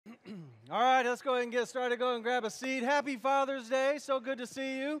All right, let's go ahead and get started. Go and grab a seat. Happy Father's Day. So good to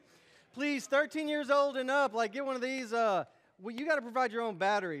see you. Please, 13 years old and up, get one of these. Well, you got to provide your own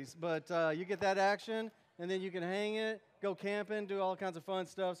batteries, but you get that action, and then you can hang it, go camping, do all kinds of fun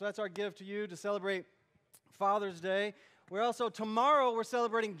stuff. So that's our gift to you to celebrate Father's Day. Tomorrow we're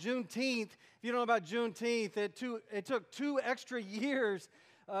celebrating Juneteenth. If you don't know about Juneteenth, it took 2 extra years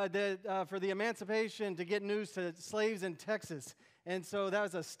for the emancipation to get news to slaves in Texas. And so that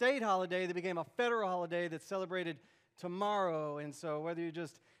was a state holiday that became a federal holiday that's celebrated tomorrow. And so whether you're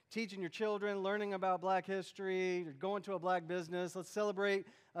just teaching your children, learning about black history, or going to a black business, let's celebrate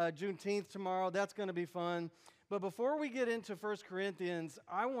Juneteenth tomorrow. That's going to be fun. But before we get into 1 Corinthians,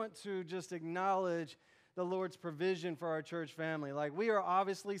 I want to just acknowledge the Lord's provision for our church family. We are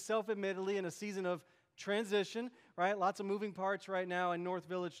obviously, self-admittedly, in a season of transition, right? Lots of moving parts right now in North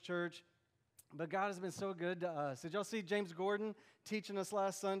Village Church. But God has been so good to us. Did y'all see James Gordon teaching us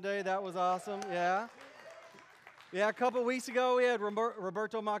last Sunday? That was awesome. Yeah. Yeah, a couple of weeks ago, we had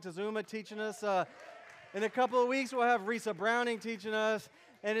Roberto Moctezuma teaching us. In a couple of weeks, we'll have Risa Browning teaching us.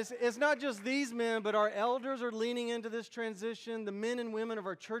 And it's not just these men, but our elders are leaning into this transition. The men and women of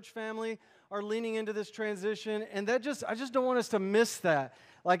our church family are leaning into this transition. And I just don't want us to miss that.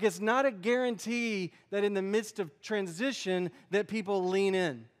 It's not a guarantee that in the midst of transition that people lean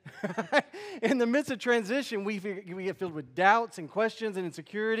in. In the midst of transition, we get filled with doubts and questions and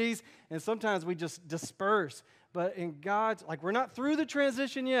insecurities, and sometimes we just disperse. But in God's, we're not through the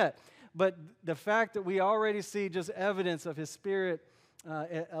transition yet, but the fact that we already see just evidence of His Spirit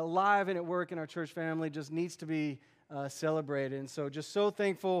alive and at work in our church family just needs to be celebrated. And so just so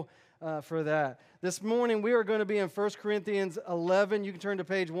thankful for that. This morning, we are going to be in 1 Corinthians 11. You can turn to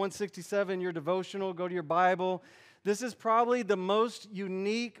page 167 in your devotional, go to your Bible. This is probably the most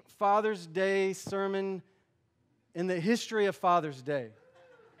unique Father's Day sermon in the history of Father's Day.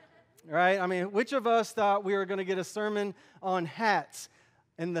 Right? I mean, which of us thought we were going to get a sermon on hats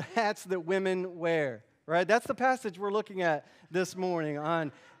and the hats that women wear? Right? That's the passage we're looking at this morning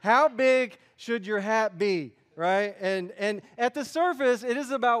on how big should your hat be? Right? And at the surface, it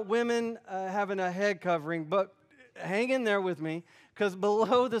is about women having a head covering, but hang in there with me, because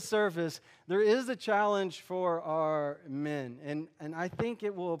below the surface, there is a challenge for our men, and I think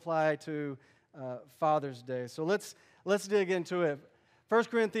it will apply to Father's Day. So let's dig into it. 1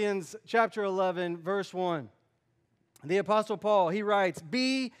 Corinthians chapter 11, verse 1. The Apostle Paul, he writes,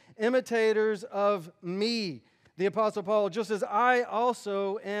 "Be imitators of me." The Apostle Paul, just as I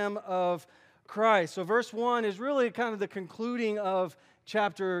also am of Christ. So verse 1 is really kind of the concluding of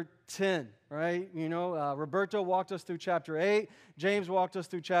chapter 10, right? Roberto walked us through chapter 8. James walked us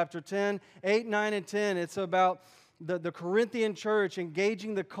through chapter 10. 8, 9, and 10, it's about the Corinthian church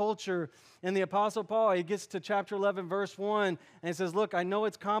engaging the culture. And the Apostle Paul, he gets to chapter 11, verse 1, and he says, look, I know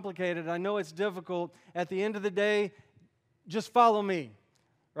it's complicated. I know it's difficult. At the end of the day, just follow me,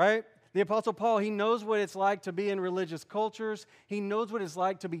 right? The Apostle Paul, he knows what it's like to be in religious cultures. He knows what it's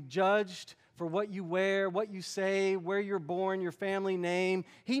like to be judged for what you wear, what you say, where you're born, your family name.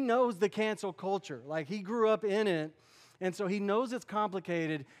 He knows the cancel culture. He grew up in it, and so he knows it's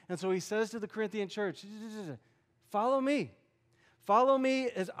complicated. And so he says to the Corinthian church, follow me. Follow me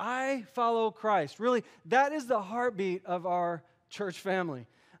as I follow Christ. Really, that is the heartbeat of our church family.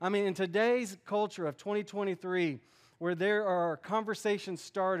 I mean, in today's culture of 2023, where there are conversation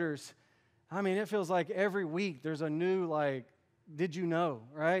starters, I mean, it feels like every week there's a new, did you know,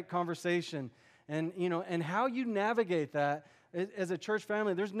 right? Conversation. And how you navigate that as a church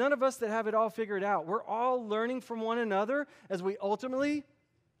family, there's none of us that have it all figured out. We're all learning from one another as we ultimately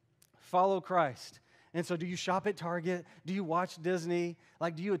follow Christ. And so do you shop at Target? Do you watch Disney?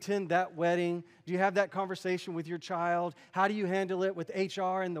 Do you attend that wedding? Do you have that conversation with your child? How do you handle it with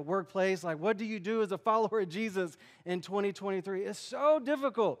HR in the workplace? What do you do as a follower of Jesus in 2023? It's so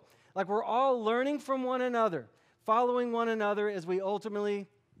difficult. We're all learning from one another, following one another as we ultimately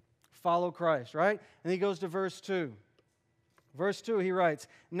follow Christ, right? And he goes to verse 2. Verse 2, he writes,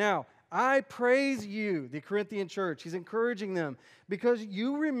 "Now, I praise you," the Corinthian church. He's encouraging them, "because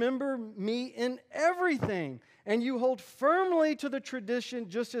you remember me in everything, and you hold firmly to the tradition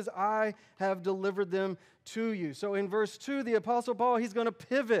just as I have delivered them to you." So in verse 2, the Apostle Paul, he's going to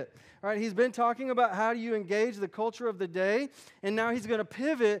pivot. Right? He's been talking about how do you engage the culture of the day, and now he's going to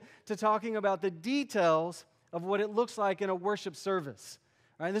pivot to talking about the details of what it looks like in a worship service.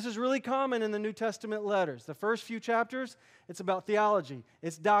 Right? This is really common in the New Testament letters. The first few chapters, it's about theology.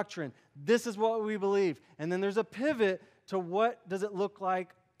 It's doctrine. This is what we believe. And then there's a pivot to what does it look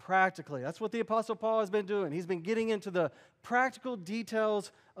like practically. That's what the Apostle Paul has been doing. He's been getting into the practical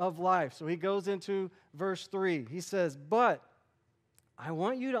details of life. So he goes into verse 3. He says, "But I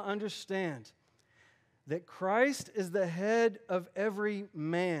want you to understand that Christ is the head of every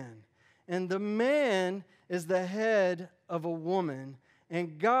man, and the man is the head of a woman,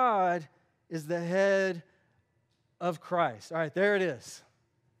 and God is the head of Christ. All right, there it is.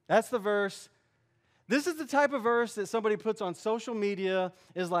 That's the verse. This is the type of verse that somebody puts on social media,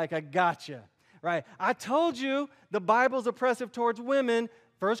 is like a gotcha, right? I told you the Bible's oppressive towards women.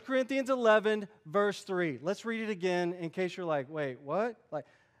 1 Corinthians 11, verse 3. Let's read it again in case you're like, wait, what?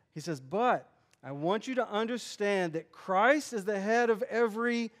 He says, but I want you to understand that Christ is the head of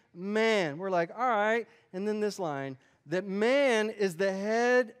every man. We're like, all right. And then this line, that man is the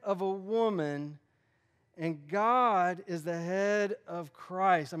head of a woman, and God is the head of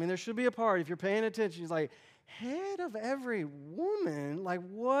Christ. I mean, there should be a part. If you're paying attention, he's like, head of every woman? Like,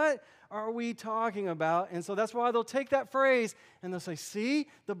 what are we talking about? And so that's why they'll take that phrase and they'll say, see,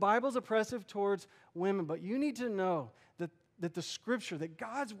 the Bible's oppressive towards women, but you need to know that the Scripture, that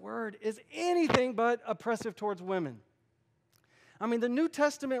God's Word is anything but oppressive towards women. I mean, the New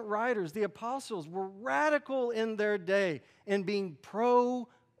Testament writers, the apostles, were radical in their day in being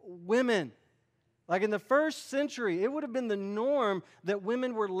pro-women. Like in the first century, it would have been the norm that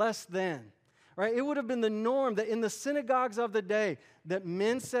women were less than. Right? It would have been the norm that in the synagogues of the day that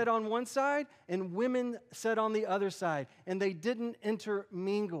men sat on one side and women sat on the other side, and they didn't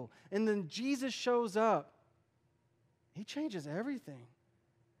intermingle. And then Jesus shows up. He changes everything.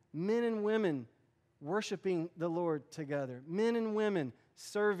 Men and women worshiping the Lord together. Men and women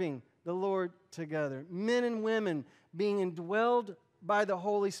serving the Lord together. Men and women being indwelled by the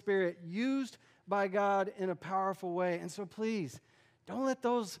Holy Spirit, used by God in a powerful way. And so please, don't let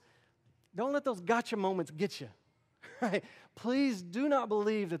those gotcha moments get you. Right? Please do not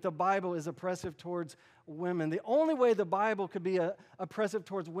believe that the Bible is oppressive towards women. The only way the Bible could be oppressive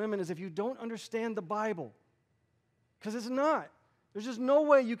towards women is if you don't understand the Bible. Because it's not. There's just no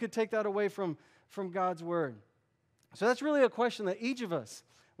way you could take that away from God's Word. So that's really a question that each of us,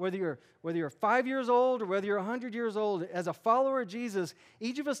 whether you're 5 years old or whether you're 100 years old, as a follower of Jesus,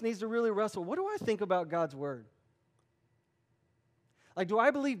 each of us needs to really wrestle. What do I think about God's Word? Like, do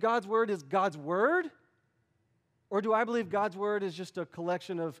I believe God's Word is God's Word? Or do I believe God's Word is just a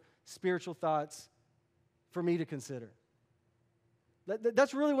collection of spiritual thoughts for me to consider?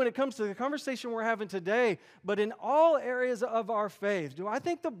 That's really when it comes to the conversation we're having today. But in all areas of our faith, do I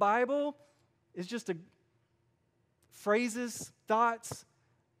think the Bible is just phrases, thoughts,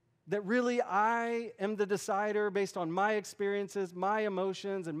 that really I am the decider based on my experiences, my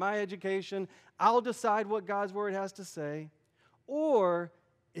emotions, and my education? I'll decide what God's Word has to say. Or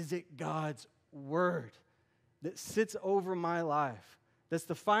is it God's Word that sits over my life? That's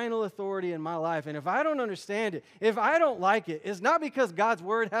the final authority in my life. And if I don't understand it, if I don't like it, it's not because God's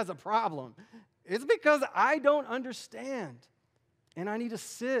Word has a problem. It's because I don't understand. And I need to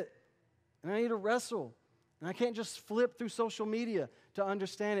sit, and I need to wrestle. And I can't just flip through social media to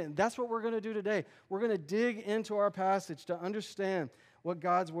understand it. And that's what we're going to do today. We're going to dig into our passage to understand what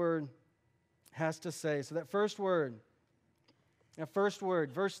God's Word has to say. So that first word,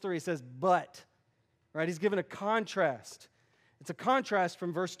 verse 3 says, but. Right? He's given a contrast. It's a contrast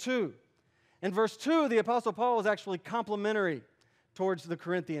from verse 2. In verse 2, the Apostle Paul is actually complimentary towards the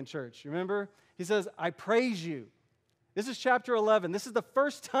Corinthian church. You remember? He says, I praise you. This is chapter 11. This is the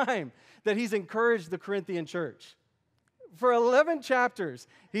first time that he's encouraged the Corinthian church. For 11 chapters,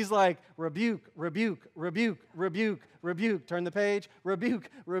 he's like, rebuke, rebuke, rebuke, rebuke, rebuke. Turn the page, rebuke,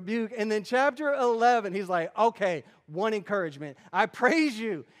 rebuke. And then chapter 11, he's like, okay, one encouragement. I praise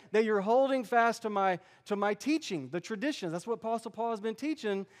you that you're holding fast to my teaching, the traditions. That's what Apostle Paul has been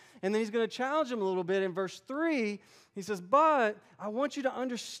teaching. And then he's going to challenge him a little bit. In verse 3, he says, but I want you to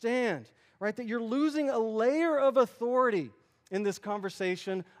understand, right, that you're losing a layer of authority in this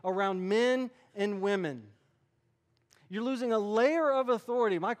conversation around men and women. You're losing a layer of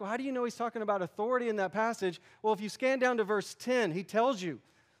authority. Michael, how do you know he's talking about authority in that passage? Well, if you scan down to verse 10, he tells you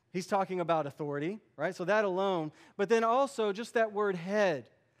he's talking about authority, right? So that alone. But then also just that word head.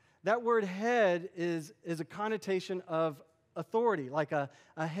 That word head is a connotation of authority, like a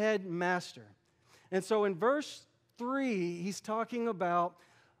head master. And so in verse 3, he's talking about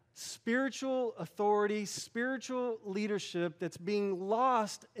spiritual authority, spiritual leadership that's being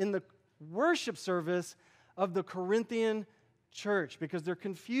lost in the worship service of the Corinthian church because they're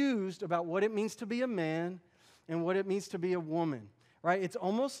confused about what it means to be a man and what it means to be a woman, right? It's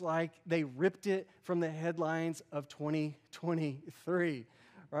almost like they ripped it from the headlines of 2023,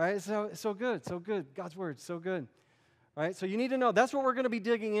 right? So good. God's Word, so good, right? So you need to know, that's what we're going to be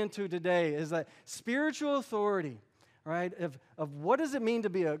digging into today is that spiritual authority, right, of what does it mean to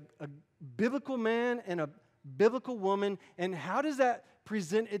be a biblical man and a biblical woman, and how does that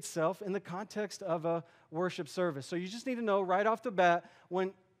present itself in the context of a worship service. So you just need to know right off the bat,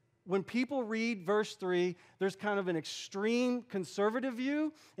 when people read verse 3, there's kind of an extreme conservative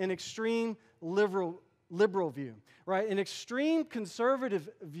view and extreme liberal view, right? An extreme conservative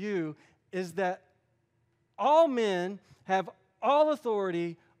view is that all men have all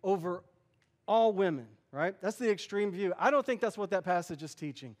authority over all women, right? That's the extreme view. I don't think that's what that passage is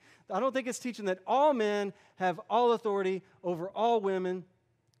teaching. I don't think it's teaching that all men have all authority over all women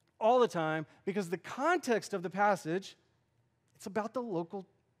all the time, because the context of the passage, it's about the local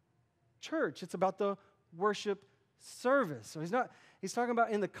church. It's about the worship service. So he's talking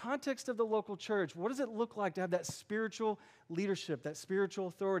about in the context of the local church, what does it look like to have that spiritual leadership, that spiritual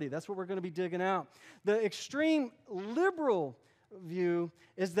authority? That's what we're going to be digging out. The extreme liberal view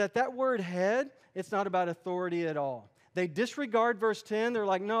is that word head, it's not about authority at all. They disregard verse 10. They're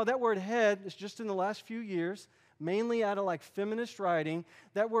like, no, that word head is just in the last few years, mainly out of like feminist writing.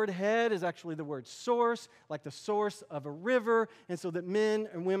 That word head is actually the word source, like the source of a river, and so that men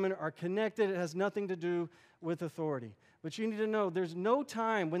and women are connected. It has nothing to do with authority. But you need to know there's no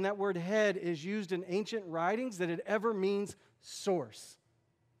time when that word head is used in ancient writings that it ever means source.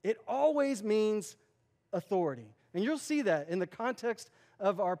 It always means authority. And you'll see that in the context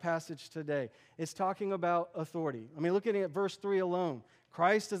of our passage today. It's talking about authority. I mean, looking at verse 3 alone.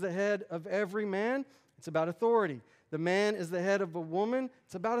 Christ is the head of every man. It's about authority. The man is the head of a woman.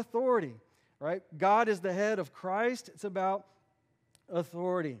 It's about authority, right? God is the head of Christ. It's about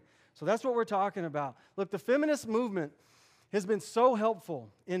authority. So that's what we're talking about. Look, the feminist movement has been so helpful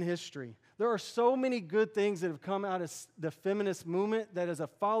in history. There are so many good things that have come out of the feminist movement that as a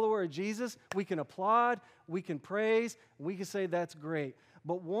follower of Jesus, we can applaud, we can praise, we can say that's great.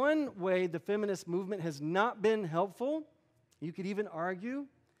 But one way the feminist movement has not been helpful, you could even argue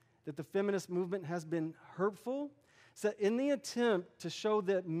that the feminist movement has been hurtful, is that in the attempt to show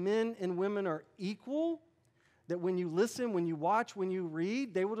that men and women are equal, that when you listen, when you watch, when you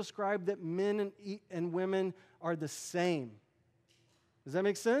read, they will describe that men and women are the same. Does that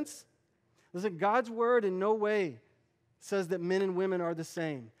make sense? Listen, God's word in no way says that men and women are the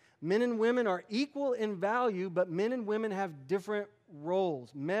same. Men and women are equal in value, but men and women have different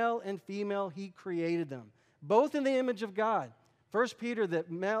roles. Male and female, He created them, both in the image of God. 1 Peter,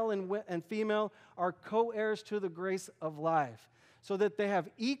 that male and female are co-heirs to the grace of life, so that they have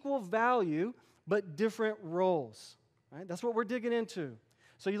equal value, but different roles. Right? That's what we're digging into.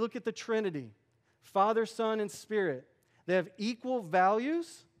 So you look at the Trinity, Father, Son, and Spirit. They have equal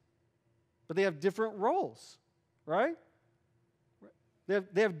values, but they have different roles, right?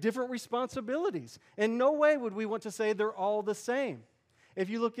 They have different responsibilities. In no way would we want to say they're all the same. If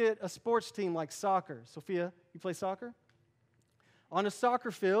you look at a sports team like soccer, Sophia, you play soccer? On a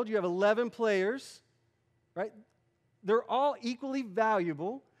soccer field, you have 11 players, right? They're all equally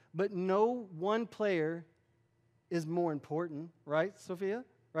valuable, but no one player is more important, right, Sophia?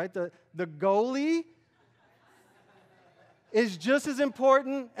 Right? The goalie is just as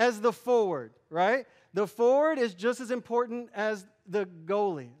important as the forward, right? The forward is just as important as the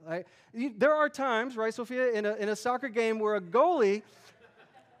goalie. Right? There are times, right, Sophia, in a soccer game where a goalie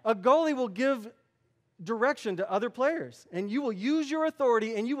will give direction to other players, and you will use your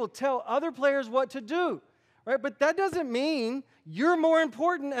authority, and you will tell other players what to do, right? But that doesn't mean you're more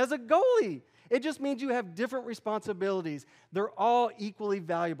important as a goalie. It just means you have different responsibilities. They're all equally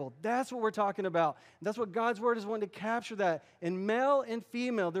valuable. That's what we're talking about. That's what God's word is wanting to capture that. In male and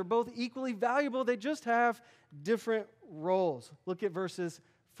female, they're both equally valuable. They just have different roles. Look at verses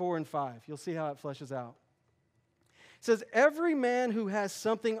 4 and 5. You'll see how it fleshes out. It says, every man who has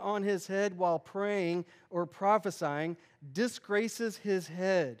something on his head while praying or prophesying disgraces his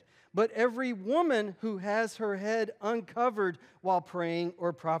head. But every woman who has her head uncovered while praying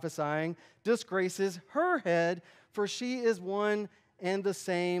or prophesying disgraces her head, for she is one and the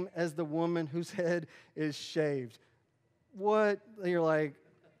same as the woman whose head is shaved. What? You're like,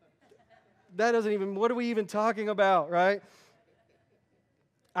 that doesn't even, what are we even talking about, right?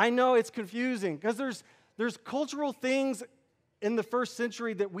 I know it's confusing because there's cultural things in the first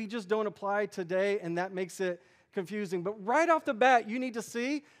century that we just don't apply today, and that makes it confusing. But right off the bat, you need to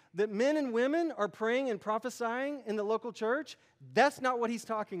see that men and women are praying and prophesying in the local church. That's not what he's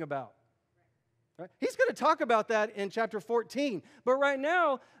talking about. Right? He's going to talk about that in chapter 14. But right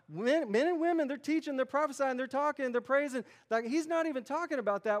now, men and women, they're teaching, they're prophesying, they're talking, they're praising. Like, he's not even talking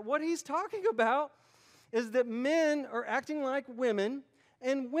about that. What he's talking about is that men are acting like women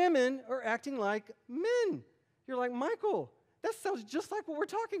and women are acting like men. You're like, Michael, that sounds just like what we're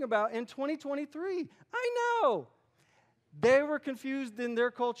talking about in 2023. I know. They were confused in their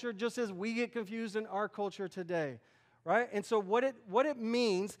culture just as we get confused in our culture today. right? And so what it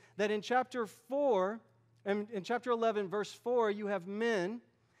means that in chapter 4, and in chapter 11, verse 4, you have men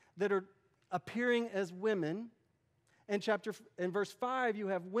that are appearing as women. In verse 5, you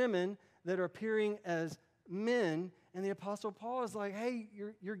have women that are appearing as men. And the Apostle Paul is like, hey,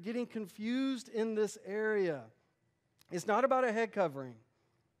 you're getting confused in this area. It's not about a head covering.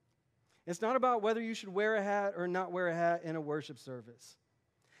 It's not about whether you should wear a hat or not wear a hat in a worship service.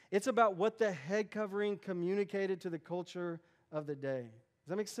 It's about what the head covering communicated to the culture of the day. Does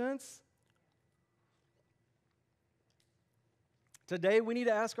that make sense? Today, we need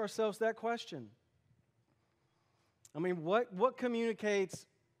to ask ourselves that question. I mean, what communicates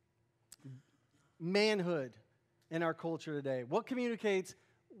manhood in our culture today? What communicates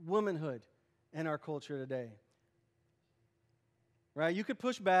womanhood in our culture today? Right? You could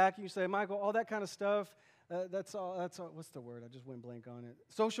push back. You say, Michael, all that kind of stuff, that's all, what's the word? I just went blank on it.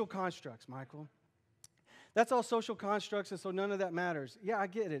 Social constructs, Michael. That's all social constructs, and so none of that matters. Yeah, I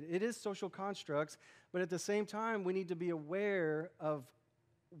get it. It is social constructs, but at the same time, we need to be aware of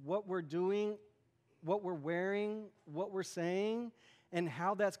what we're doing, what we're wearing, what we're saying, and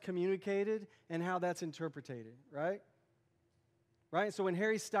how that's communicated and how that's interpreted, right? Right? So when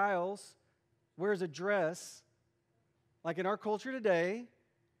Harry Styles wears a dress, like in our culture today,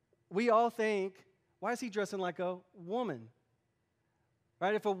 we all think, why is he dressing like a woman?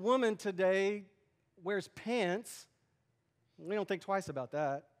 Right? If a woman today wears pants, we don't think twice about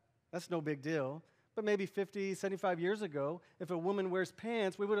that. That's no big deal. But maybe 50, 75 years ago, if a woman wears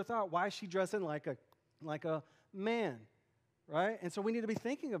pants, we would have thought, why is she dressing like a man? Right? And so we need to be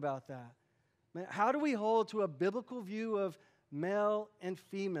thinking about that. Man, how do we hold to a biblical view of male and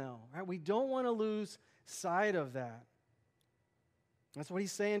female? Right? We don't want to lose sight of that. That's what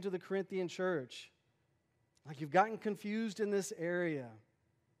he's saying to the Corinthian church. Like, you've gotten confused in this area.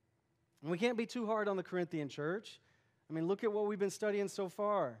 And we can't be too hard on the Corinthian church. I mean, look at what we've been studying so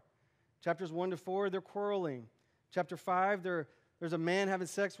far. Chapters 1 to 4, they're quarreling. Chapter 5, there's a man having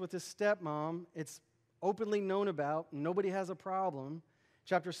sex with his stepmom. It's openly known about. Nobody has a problem.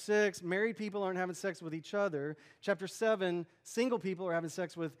 Chapter 6, married people aren't having sex with each other. Chapter 7, single people are having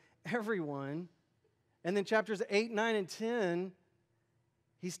sex with everyone. And then chapters 8, 9, and 10,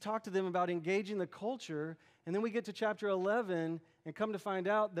 he's talked to them about engaging the culture. And then we get to chapter 11 and come to find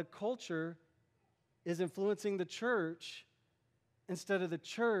out the culture is influencing the church instead of the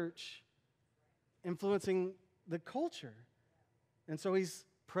church influencing the culture. And so he's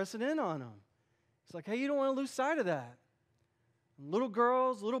pressing in on them. It's like, hey, you don't want to lose sight of that. Little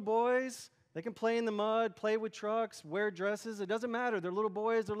girls, little boys, they can play in the mud, play with trucks, wear dresses. It doesn't matter. They're little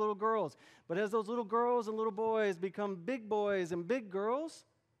boys, they're little girls. But as those little girls and little boys become big boys and big girls,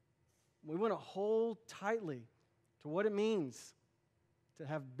 we want to hold tightly to what it means to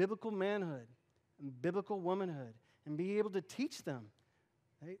have biblical manhood and biblical womanhood and be able to teach them.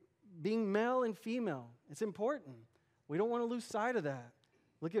 Right? Being male and female, it's important. We don't want to lose sight of that.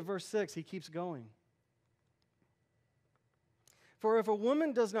 Look at verse 6. He keeps going. For if a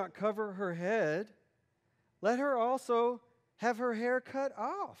woman does not cover her head, let her also have her hair cut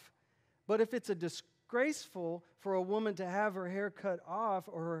off. But if it's disgraceful for a woman to have her hair cut off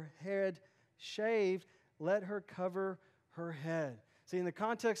or her head shaved, let her cover her head. See, in the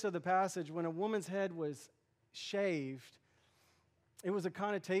context of the passage, when a woman's head was shaved, it was a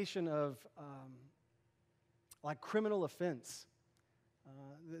connotation of like criminal offense.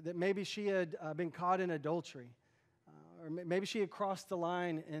 That maybe she had been caught in adultery. Or maybe she had crossed the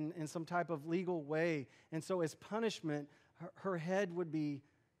line in some type of legal way. And so as punishment, her head would be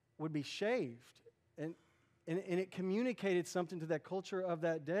shaved. And it communicated something to that culture of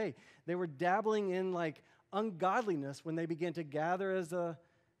that day. They were dabbling in like ungodliness when they began to gather as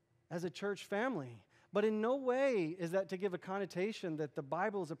a church family. But in no way is that to give a connotation that the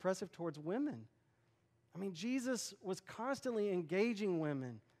Bible is oppressive towards women. I mean, Jesus was constantly engaging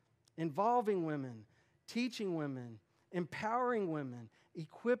women, involving women, teaching women, empowering women,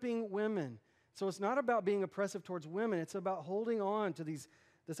 equipping women. So it's not about being oppressive towards women. It's about holding on to this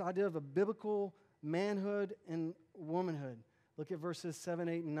idea of a biblical manhood and womanhood. Look at verses 7,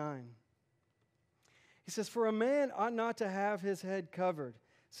 8, and 9. He says, for a man ought not to have his head covered,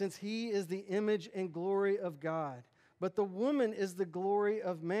 since he is the image and glory of God. But the woman is the glory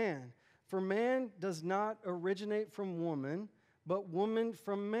of man. For man does not originate from woman, but woman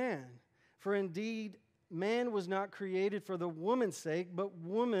from man. For indeed, man was not created for the woman's sake, but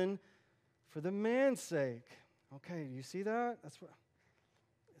woman for the man's sake. Okay, do you see that? That's what.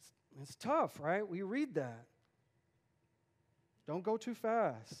 It's tough, right? We read that. Don't go too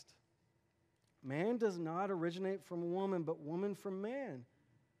fast. Man does not originate from woman, but woman from man.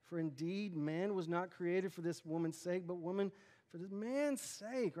 For indeed, man was not created for this woman's sake, but woman for this man's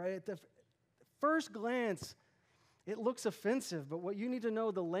sake, right? At the first glance, it looks offensive, but what you need to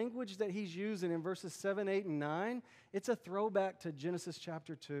know, the language that he's using in verses 7, 8, and 9, it's a throwback to Genesis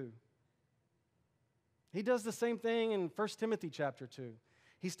chapter 2. He does the same thing in 1 Timothy chapter 2.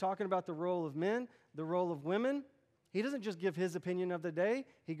 He's talking about the role of men, the role of women. He doesn't just give his opinion of the day.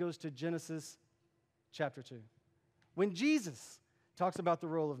 He goes to Genesis chapter 2. When Jesus talks about the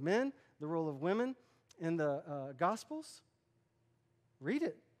role of men, the role of women in the Gospels, read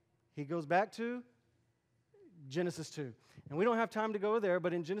it. He goes back to Genesis 2. And we don't have time to go there,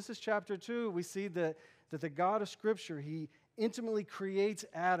 but in Genesis chapter 2, we see that the God of Scripture, He intimately creates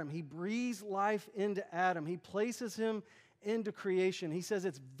Adam. He breathes life into Adam. He places him into creation. He says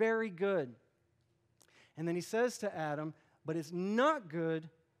it's very good. And then He says to Adam, but it's not good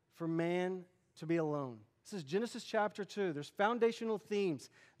for man to be alone. This is Genesis chapter 2. There's foundational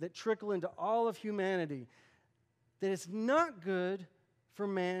themes that trickle into all of humanity. That it's not good for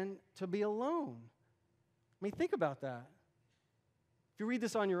man to be alone. I mean, think about that. If you read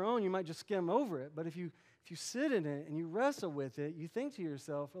this on your own, you might just skim over it. But if you sit in it and you wrestle with it, you think to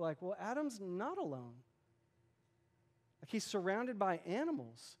yourself, like, well, Adam's not alone. Like, he's surrounded by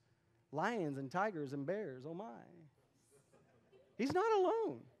animals, lions and tigers and bears. Oh, my. He's not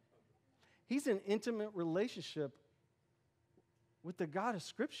alone. He's in intimate relationship with the God of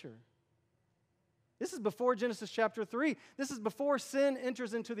Scripture. This is before Genesis chapter 3. This is before sin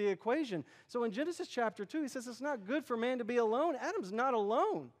enters into the equation. So in Genesis chapter 2, He says it's not good for man to be alone. Adam's not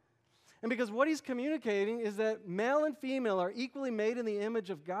alone. And because what He's communicating is that male and female are equally made in the image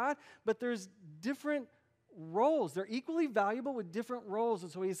of God, but there's different roles. They're equally valuable with different roles.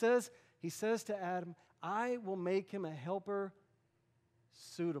 And so He says to Adam, I will make him a helper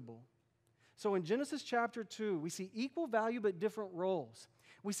suitable. So in Genesis chapter 2, we see equal value but different roles.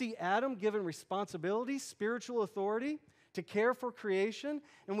 We see Adam given responsibility, spiritual authority to care for creation,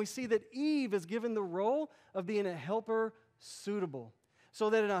 and we see that Eve is given the role of being a helper suitable. So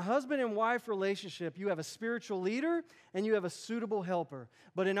that in a husband and wife relationship, you have a spiritual leader and you have a suitable helper.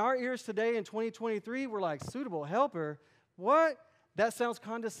 But in our ears today in 2023, we're like, suitable helper? What? That sounds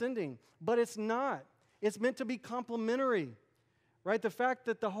condescending, but it's not. It's meant to be complementary, right? The fact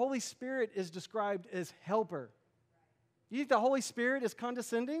that the Holy Spirit is described as helper. You think the Holy Spirit is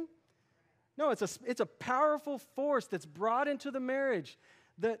condescending? No, it's a powerful force that's brought into the marriage.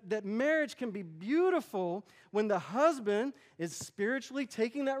 That marriage can be beautiful when the husband is spiritually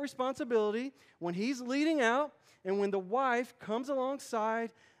taking that responsibility, when he's leading out, and when the wife comes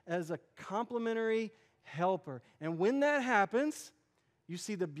alongside as a complementary helper. And when that happens, you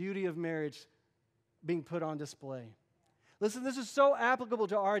see the beauty of marriage being put on display. Listen, this is so applicable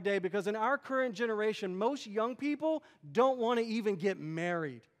to our day because in our current generation, most young people don't want to even get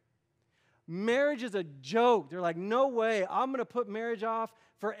married. Marriage is a joke. They're like, no way, I'm going to put marriage off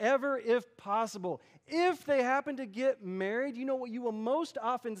forever if possible. If they happen to get married, you know what you will most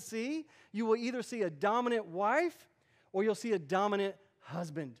often see? You will either see a dominant wife or you'll see a dominant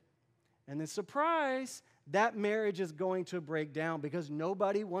husband. And then surprise, that marriage is going to break down because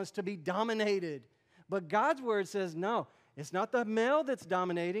nobody wants to be dominated. But God's word says, no, it's not the male that's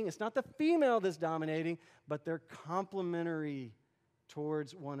dominating, it's not the female that's dominating, but they're complementary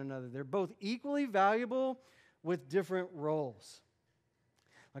towards one another. They're both equally valuable with different roles.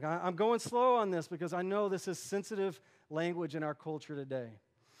 Like I'm going slow on this because I know this is sensitive language in our culture today.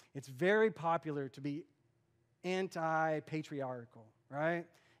 It's very popular to be anti-patriarchal, right?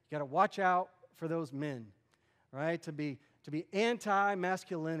 You got to watch out for those men, right? To be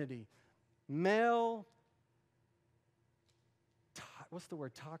anti-masculinity. Male, what's the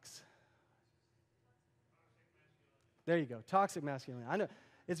word? There you go, toxic masculinity. I know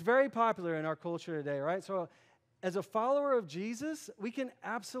it's very popular in our culture today, right? So as a follower of Jesus, we can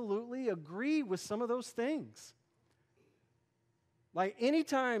absolutely agree with some of those things. Like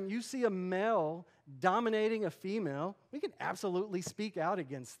anytime you see a male dominating a female, we can absolutely speak out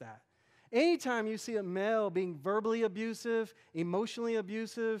against that. Anytime you see a male being verbally abusive, emotionally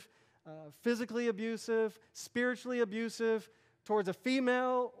abusive, physically abusive, spiritually abusive towards a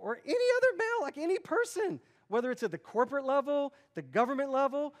female or any other male, like any person, whether it's at the corporate level, the government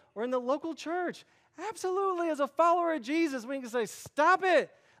level, or in the local church. Absolutely, as a follower of Jesus, we can say, stop it.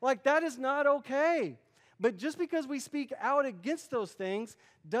 Like, that is not okay. But just because we speak out against those things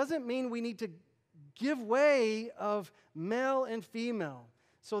doesn't mean we need to give way of male and female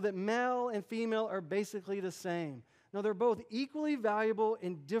so that male and female are basically the same. No, they're both equally valuable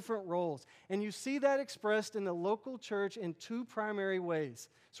in different roles. And you see that expressed in the local church in two primary ways.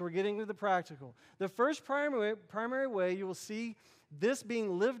 So we're getting to the practical. The first primary way you will see this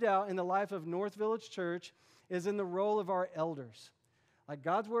being lived out in the life of North Village Church is in the role of our elders. Like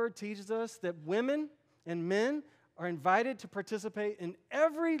God's Word teaches us that women and men are invited to participate in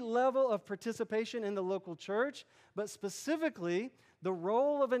every level of participation in the local church, but specifically, the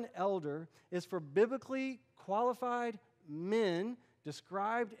role of an elder is for biblically qualified men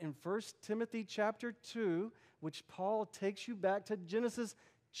described in 1 Timothy chapter 2, which Paul takes you back to Genesis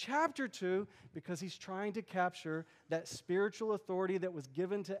chapter 2 because he's trying to capture that spiritual authority that was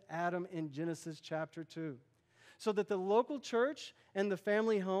given to Adam in Genesis chapter 2. So that the local church and the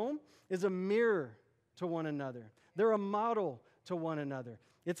family home is a mirror to one another. They're a model to one another.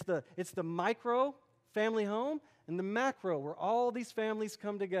 It's the micro family home and the macro where all these families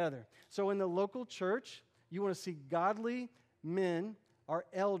come together. So in the local church, you want to see godly men, our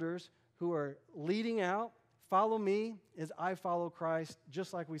elders, who are leading out, follow me as I follow Christ,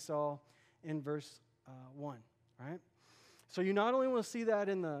 just like we saw in verse 1, right? So you not only want to see that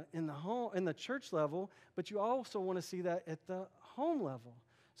in the church level, but you also want to see that at the home level,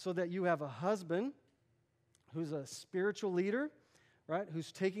 so that you have a husband who's a spiritual leader, right,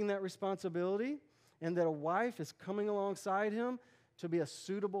 who's taking that responsibility, and that a wife is coming alongside him to be a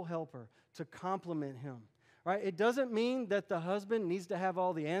suitable helper, to complement him. Right? It doesn't mean that the husband needs to have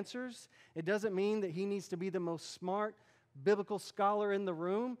all the answers. It doesn't mean that he needs to be the most smart biblical scholar in the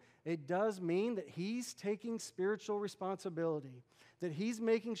room. It does mean that he's taking spiritual responsibility, that he's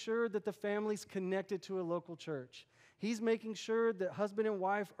making sure that the family's connected to a local church. He's making sure that husband and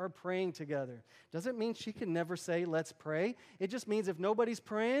wife are praying together. Doesn't mean she can never say, let's pray. It just means if nobody's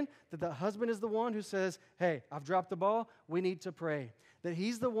praying, that the husband is the one who says, hey, I've dropped the ball, we need to pray. That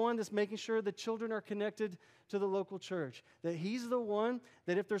he's the one that's making sure the children are connected to the local church. That he's the one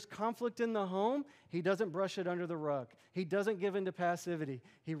that if there's conflict in the home, he doesn't brush it under the rug. He doesn't give in to passivity.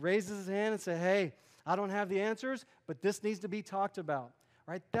 He raises his hand and says, hey, I don't have the answers, but this needs to be talked about.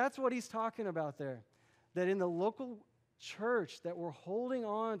 Right? That's what he's talking about there. That in the local church, that we're holding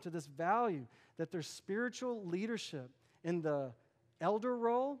on to this value, that there's spiritual leadership in the elder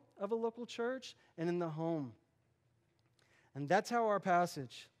role of a local church and in the home. And that's how our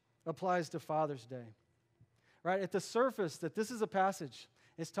passage applies to Father's Day. Right? At the surface, that this is a passage,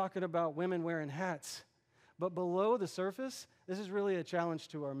 it's talking about women wearing hats. But below the surface, this is really a challenge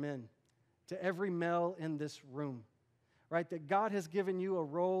to our men, to every male in this room. Right? That God has given you a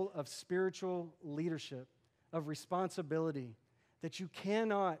role of spiritual leadership, of responsibility, that you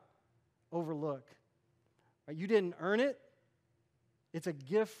cannot overlook. Right? You didn't earn it. It's a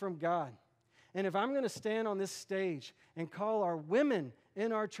gift from God. And if I'm going to stand on this stage and call our women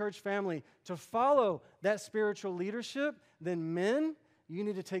in our church family to follow that spiritual leadership, then men, you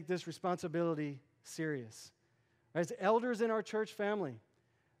need to take this responsibility serious. As elders in our church family,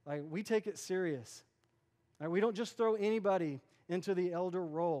 like we take it serious. Right? We don't just throw anybody into the elder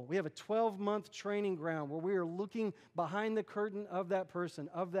role. We have a 12-month training ground where we are looking behind the curtain of that person,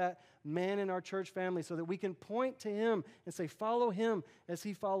 of that man in our church family, so that we can point to him and say, follow him as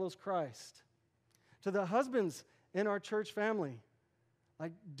he follows Christ. To the husbands in our church family,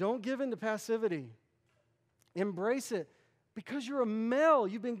 like, don't give in to passivity. Embrace it. Because you're a male,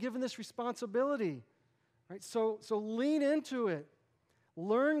 you've been given this responsibility. Right? So lean into it.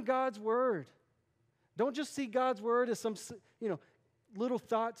 Learn God's word. Don't just see God's word as some, little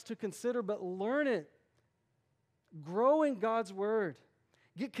thoughts to consider, but learn it. Grow in God's word.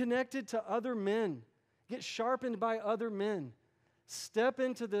 Get connected to other men. Get sharpened by other men. Step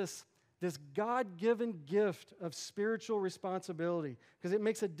into this God-given gift of spiritual responsibility, because it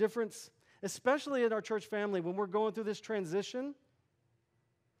makes a difference, especially in our church family when we're going through this transition.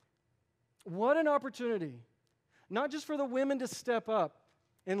 What an opportunity, not just for the women to step up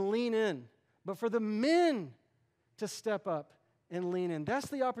and lean in, but for the men to step up and lean in. That's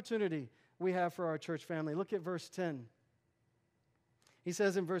the opportunity we have for our church family. Look at verse 10. He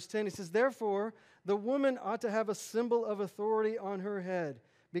says in verse 10, he says, therefore, the woman ought to have a symbol of authority on her head,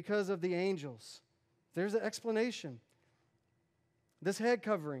 because of the angels. There's an explanation. This head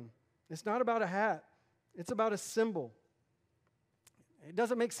covering, it's not about a hat. It's about a symbol. It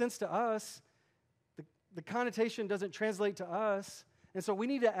doesn't make sense to us. The connotation doesn't translate to us. And so we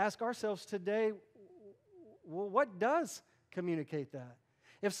need to ask ourselves today, well, what does communicate that?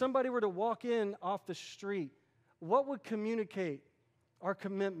 If somebody were to walk in off the street, what would communicate our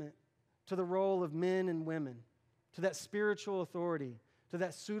commitment to the role of men and women, to that spiritual authority, to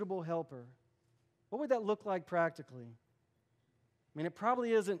that suitable helper? What would that look like practically? I mean, it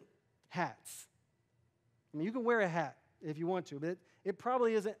probably isn't hats. I mean, you can wear a hat if you want to, but it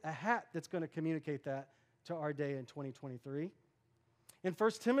probably isn't a hat that's going to communicate that to our day in 2023. In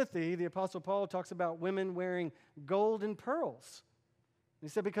 1 Timothy, the Apostle Paul talks about women wearing gold and pearls He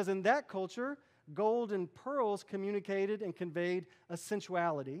said, because in that culture, gold and pearls communicated and conveyed a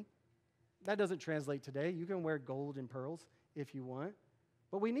sensuality. That doesn't translate today. You can wear gold and pearls if you want.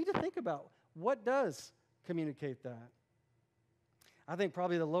 But we need to think about what does communicate that. I think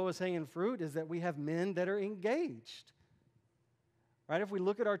probably the lowest hanging fruit is that we have men that are engaged. Right? If we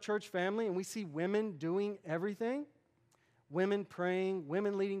look at our church family and we see women doing everything, women praying,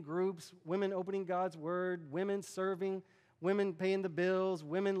 women leading groups, women opening God's word, women serving, women paying the bills,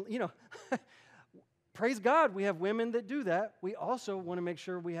 women, praise God, we have women that do that. We also want to make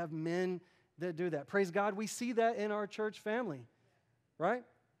sure we have men that do that. Praise God, we see that in our church family, right?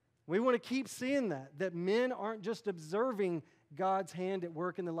 We want to keep seeing that men aren't just observing God's hand at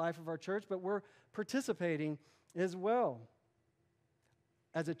work in the life of our church, but we're participating as well.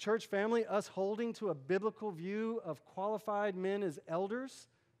 As a church family, us holding to a biblical view of qualified men as elders,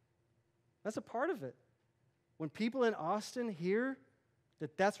 that's a part of it. When people in Austin hear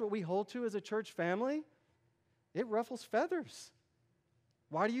that that's what we hold to as a church family, it ruffles feathers.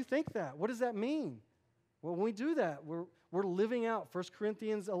 Why do you think that? What does that mean? Well, when we do that, we're living out 1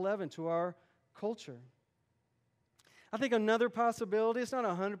 Corinthians 11 to our culture. I think another possibility, it's not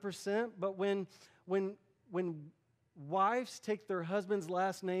 100%, but when wives take their husband's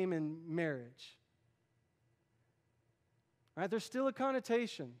last name in marriage, right, there's still a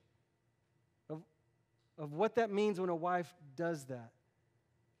connotation of what that means when a wife does that.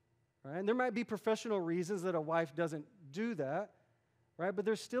 Right? And there might be professional reasons that a wife doesn't do that, right? But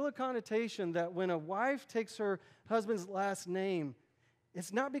there's still a connotation that when a wife takes her husband's last name,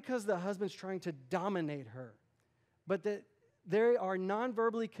 it's not because the husband's trying to dominate her, but that they are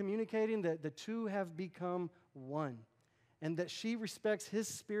non-verbally communicating that the two have become one, and that she respects his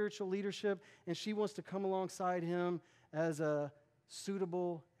spiritual leadership and she wants to come alongside him as a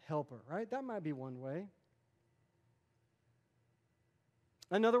suitable helper, right? That might be one way.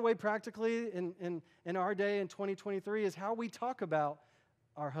 Another way practically in our day in 2023 is how we talk about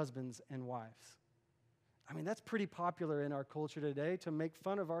our husbands and wives. I mean, that's pretty popular in our culture today to make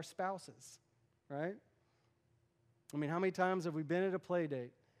fun of our spouses, right? I mean, how many times have we been at a play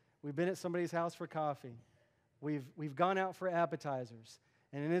date? We've been at somebody's house for coffee. We've gone out for appetizers.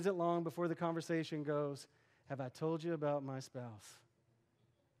 And it isn't long before the conversation goes, have I told you about my spouse?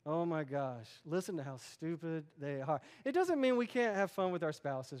 Oh my gosh, listen to how stupid they are. It doesn't mean we can't have fun with our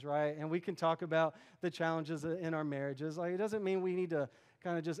spouses, right? And we can talk about the challenges in our marriages. Like, it doesn't mean we need to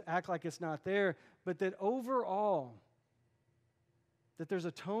kind of just act like it's not there, but that overall, that there's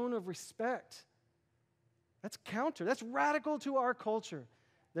a tone of respect. That's radical to our culture.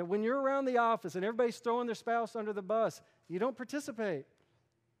 That when you're around the office and everybody's throwing their spouse under the bus, you don't participate.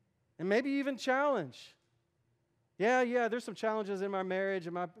 And maybe even challenge. Yeah, there's some challenges in my marriage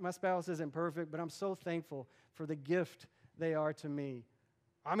and my spouse isn't perfect, but I'm so thankful for the gift they are to me.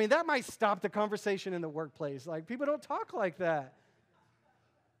 I mean, that might stop the conversation in the workplace. Like, people don't talk like that.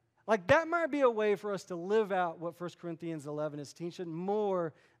 Like, that might be a way for us to live out what 1 Corinthians 11 is teaching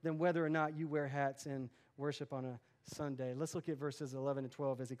more than whether or not you wear hats in worship on a Sunday. Let's look at verses 11 and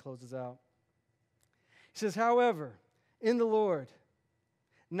 12 as he closes out. He says, however, in the Lord,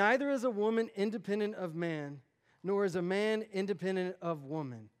 neither is a woman independent of man, nor is a man independent of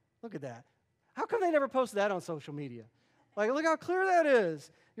woman. Look at that. How come they never post that on social media? Like, look how clear that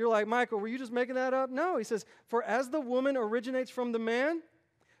is. You're like, Michael, were you just making that up? No, he says, for as the woman originates from the man,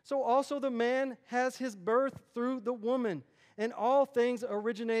 so also the man has his birth through the woman. And all things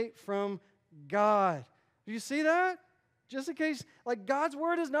originate from God. Do you see that? Just in case, like, God's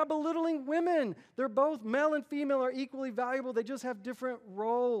word is not belittling women. They're both, male and female, are equally valuable. They just have different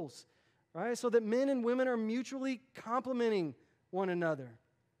roles. Right? So that men and women are mutually complementing one another.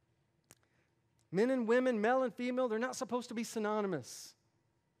 Men and women, male and female, they're not supposed to be synonymous.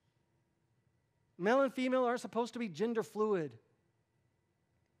 Male and female aren't supposed to be gender fluid.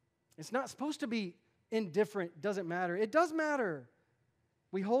 It's not supposed to be indifferent, doesn't matter. It does matter.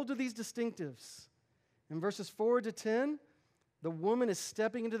 We hold to these distinctives. In verses 4 to 10, the woman is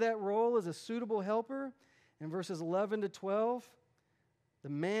stepping into that role as a suitable helper. In verses 11 to 12, the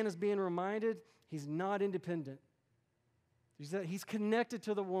man is being reminded he's not independent. He's connected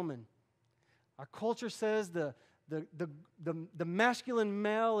to the woman. Our culture says the masculine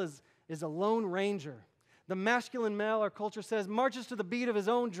male is a lone ranger. The masculine male, our culture says, marches to the beat of his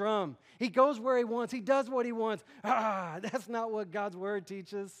own drum. He goes where he wants. He does what he wants. That's not what God's word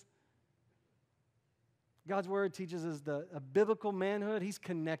teaches. God's word teaches us a biblical manhood. He's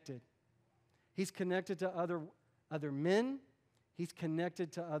connected. He's connected to other men. He's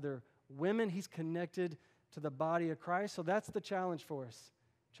connected to other women. He's connected to the body of Christ. So that's the challenge for us,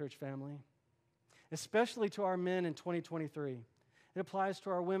 church family, especially to our men in 2023. It applies to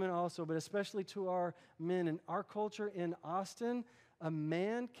our women also, but especially to our men. In our culture in Austin, a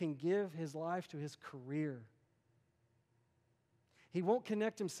man can give his life to his career. He won't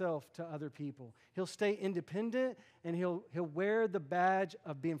connect himself to other people. He'll stay independent, and he'll wear the badge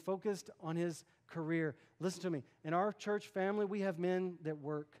of being focused on his career. Listen to me. In our church family, we have men that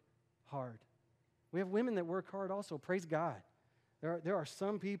work hard. We have women that work hard also. Praise God. There are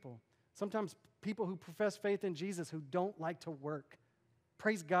some people, sometimes people who profess faith in Jesus who don't like to work.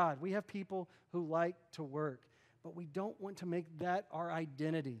 Praise God. We have people who like to work, but we don't want to make that our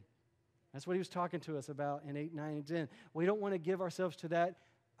identity. That's what he was talking to us about in 8, 9, and 10. We don't want to give ourselves to that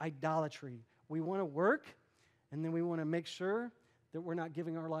idolatry. We want to work, and then we want to make sure that we're not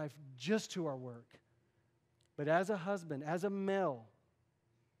giving our life just to our work. But as a husband, as a male,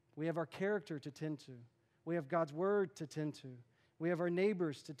 we have our character to tend to. We have God's word to tend to. We have our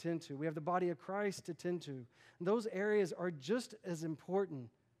neighbors to tend to. We have the body of Christ to tend to. And those areas are just as important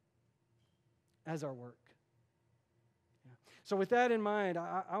as our work. Yeah. So with that in mind,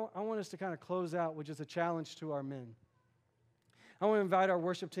 I want us to kind of close out with just a challenge to our men. I want to invite our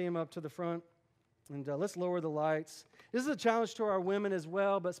worship team up to the front, and let's lower the lights. This is a challenge to our women as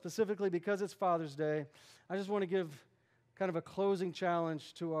well, but specifically because it's Father's Day, I just want to give kind of a closing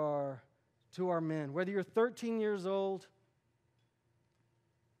challenge to our men. Whether you're 13 years old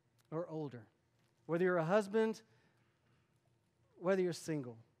or older, whether you're a husband, whether you're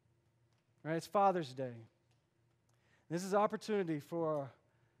single, right? It's Father's Day. This is an opportunity for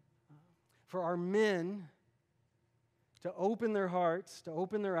our men to open their hearts, to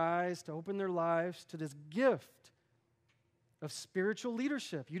open their eyes, to open their lives to this gift of spiritual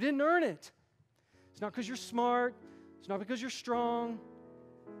leadership. You didn't earn it. It's not because you're smart. It's not because you're strong.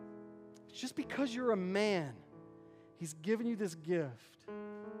 It's just because you're a man. He's given you this gift.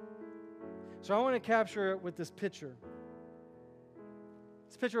 So I want to capture it with this picture.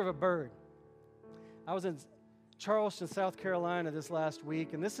 It's a picture of a bird. I was in Charleston, South Carolina this last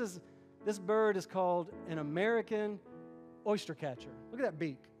week, and this bird is called an American oyster catcher. Look at that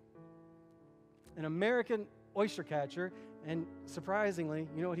beak. An American oyster catcher, and surprisingly,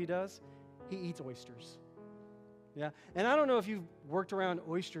 you know what he does? He eats oysters. Yeah, and I don't know if you've worked around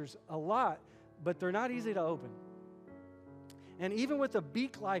oysters a lot, but they're not easy to open. And even with a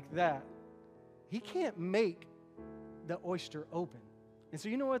beak like that, he can't make the oyster open. And so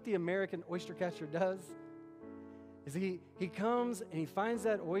you know what the American oyster catcher does? Is he comes and he finds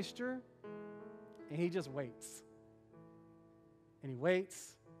that oyster and he just waits. And he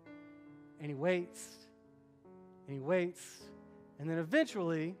waits, and he waits, and he waits, and then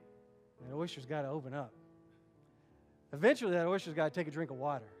eventually that oyster's got to open up. Eventually that oyster's got to take a drink of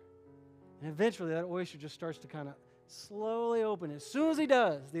water. And eventually that oyster just starts to kind of slowly open. As soon as he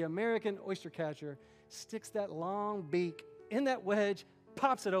does, the American oyster catcher sticks that long beak in that wedge,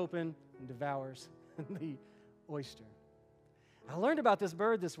 pops it open, and devours the oyster. I learned about this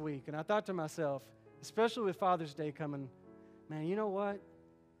bird this week, and I thought to myself, especially with Father's Day coming, man, you know what?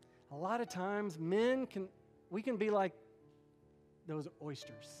 A lot of times we can be like those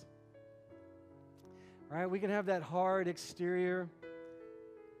oysters. Right? We can have that hard exterior.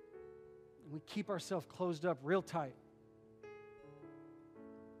 We keep ourselves closed up real tight.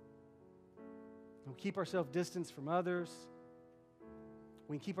 We keep ourselves distanced from others.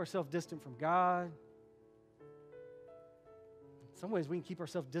 We can keep ourselves distant from God. In some ways, we can keep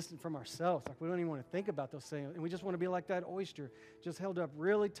ourselves distant from ourselves. Like we don't even want to think about those things. And we just want to be like that oyster, just held up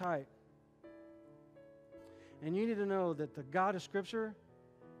really tight. And you need to know that the God of Scripture,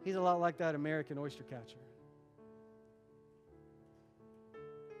 He's a lot like that American oyster catcher.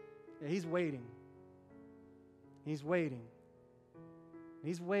 Yeah, He's waiting. He's waiting.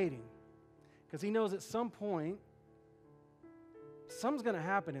 He's waiting. Because He knows at some point, something's going to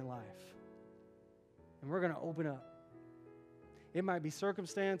happen in life. And we're going to open up. It might be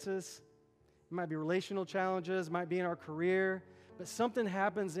circumstances. It might be relational challenges. It might be in our career. But something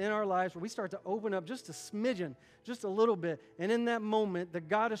happens in our lives where we start to open up just a smidgen, just a little bit. And in that moment, the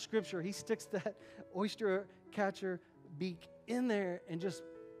God of Scripture, He sticks that oyster catcher beak in there and just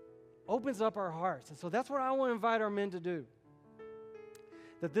opens up our hearts. And so that's what I want to invite our men to do.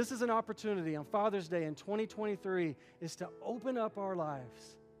 That this is an opportunity on Father's Day in 2023 is to open up our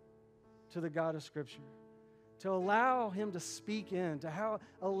lives to the God of Scripture, to allow Him to speak in, to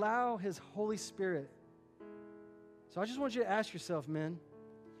allow His Holy Spirit. So I just want you to ask yourself, men,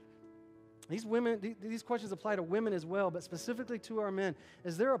 these questions apply to women as well, but specifically to our men.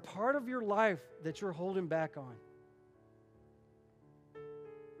 Is there a part of your life that you're holding back on?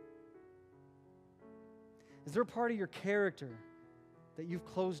 Is there a part of your character that you've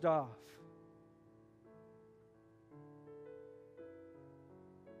closed off?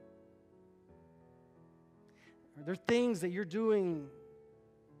 Are there things that you're doing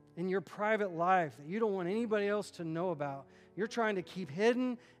in your private life that you don't want anybody else to know about? You're trying to keep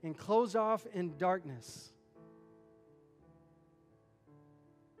hidden and closed off in darkness.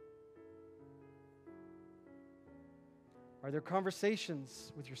 Are there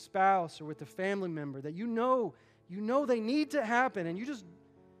conversations with your spouse or with a family member that you know they need to happen and you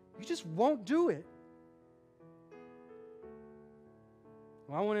just won't do it?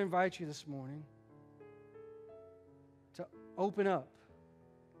 Well, I want to invite you this morning to open up.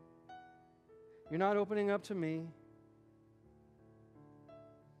 You're not opening up to me.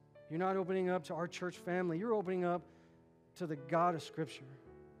 You're not opening up to our church family. You're opening up to the God of Scripture.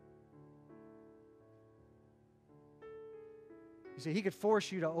 You see, He could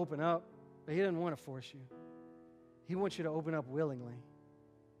force you to open up, but He doesn't want to force you. He wants you to open up willingly.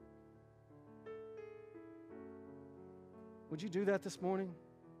 Would you do that this morning?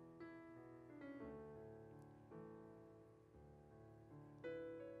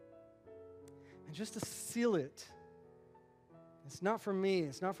 And just to seal it, it's not for me,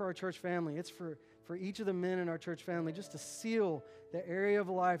 it's not for our church family, it's for each of the men in our church family, just to seal the area of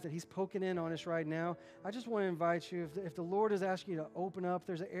life that He's poking in on us right now. I just want to invite you, if the Lord is asking you to open up,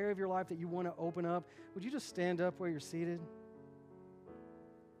 there's an area of your life that you want to open up, would you just stand up where you're seated?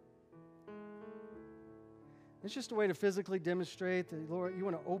 It's just a way to physically demonstrate that, Lord, you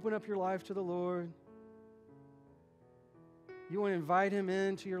want to open up your life to the Lord. You want to invite Him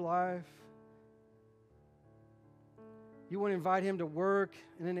into your life. You want to invite Him to work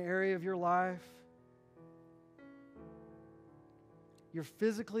in an area of your life. You're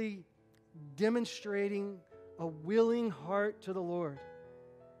physically demonstrating a willing heart to the Lord,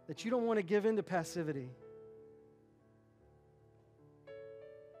 that you don't want to give in to passivity.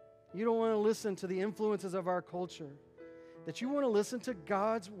 You don't want to listen to the influences of our culture, that you want to listen to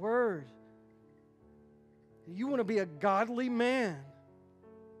God's Word. You want to be a godly man,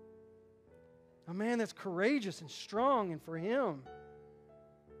 a man that's courageous and strong and for Him.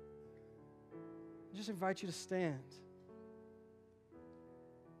 I just invite you to stand.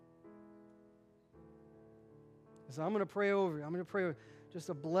 So I'm going to pray over you. I'm going to pray just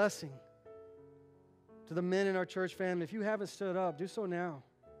a blessing to the men in our church family. If you haven't stood up, do so now.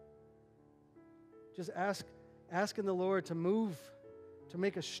 Just asking the Lord to move, to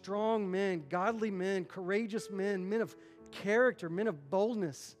make us strong men, godly men, courageous men, men of character, men of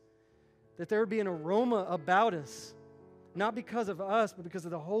boldness, that there would be an aroma about us, not because of us, but because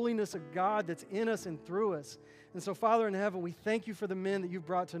of the holiness of God that's in us and through us. And so, Father in heaven, we thank you for the men that you've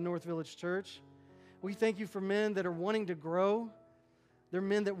brought to North Village Church. We thank you for men that are wanting to grow. They're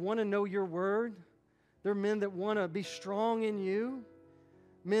men that want to know your word. They're men that want to be strong in you.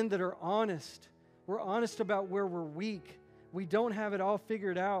 Men that are honest. We're honest about where we're weak. We don't have it all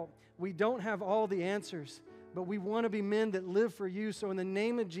figured out. We don't have all the answers. But we want to be men that live for you. So in the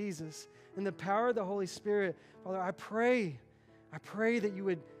name of Jesus, in the power of the Holy Spirit, Father, I pray that you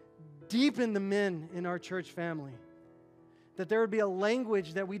would deepen the men in our church family. That there would be a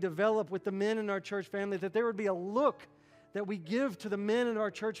language that we develop with the men in our church family, that there would be a look that we give to the men in our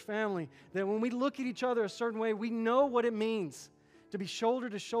church family, that when we look at each other a certain way, we know what it means to be shoulder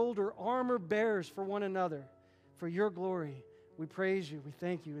to shoulder, armor bearers for one another. For your glory, we praise you, we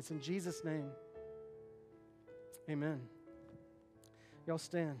thank you. It's in Jesus' name. Amen. Y'all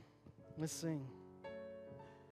stand. Let's sing.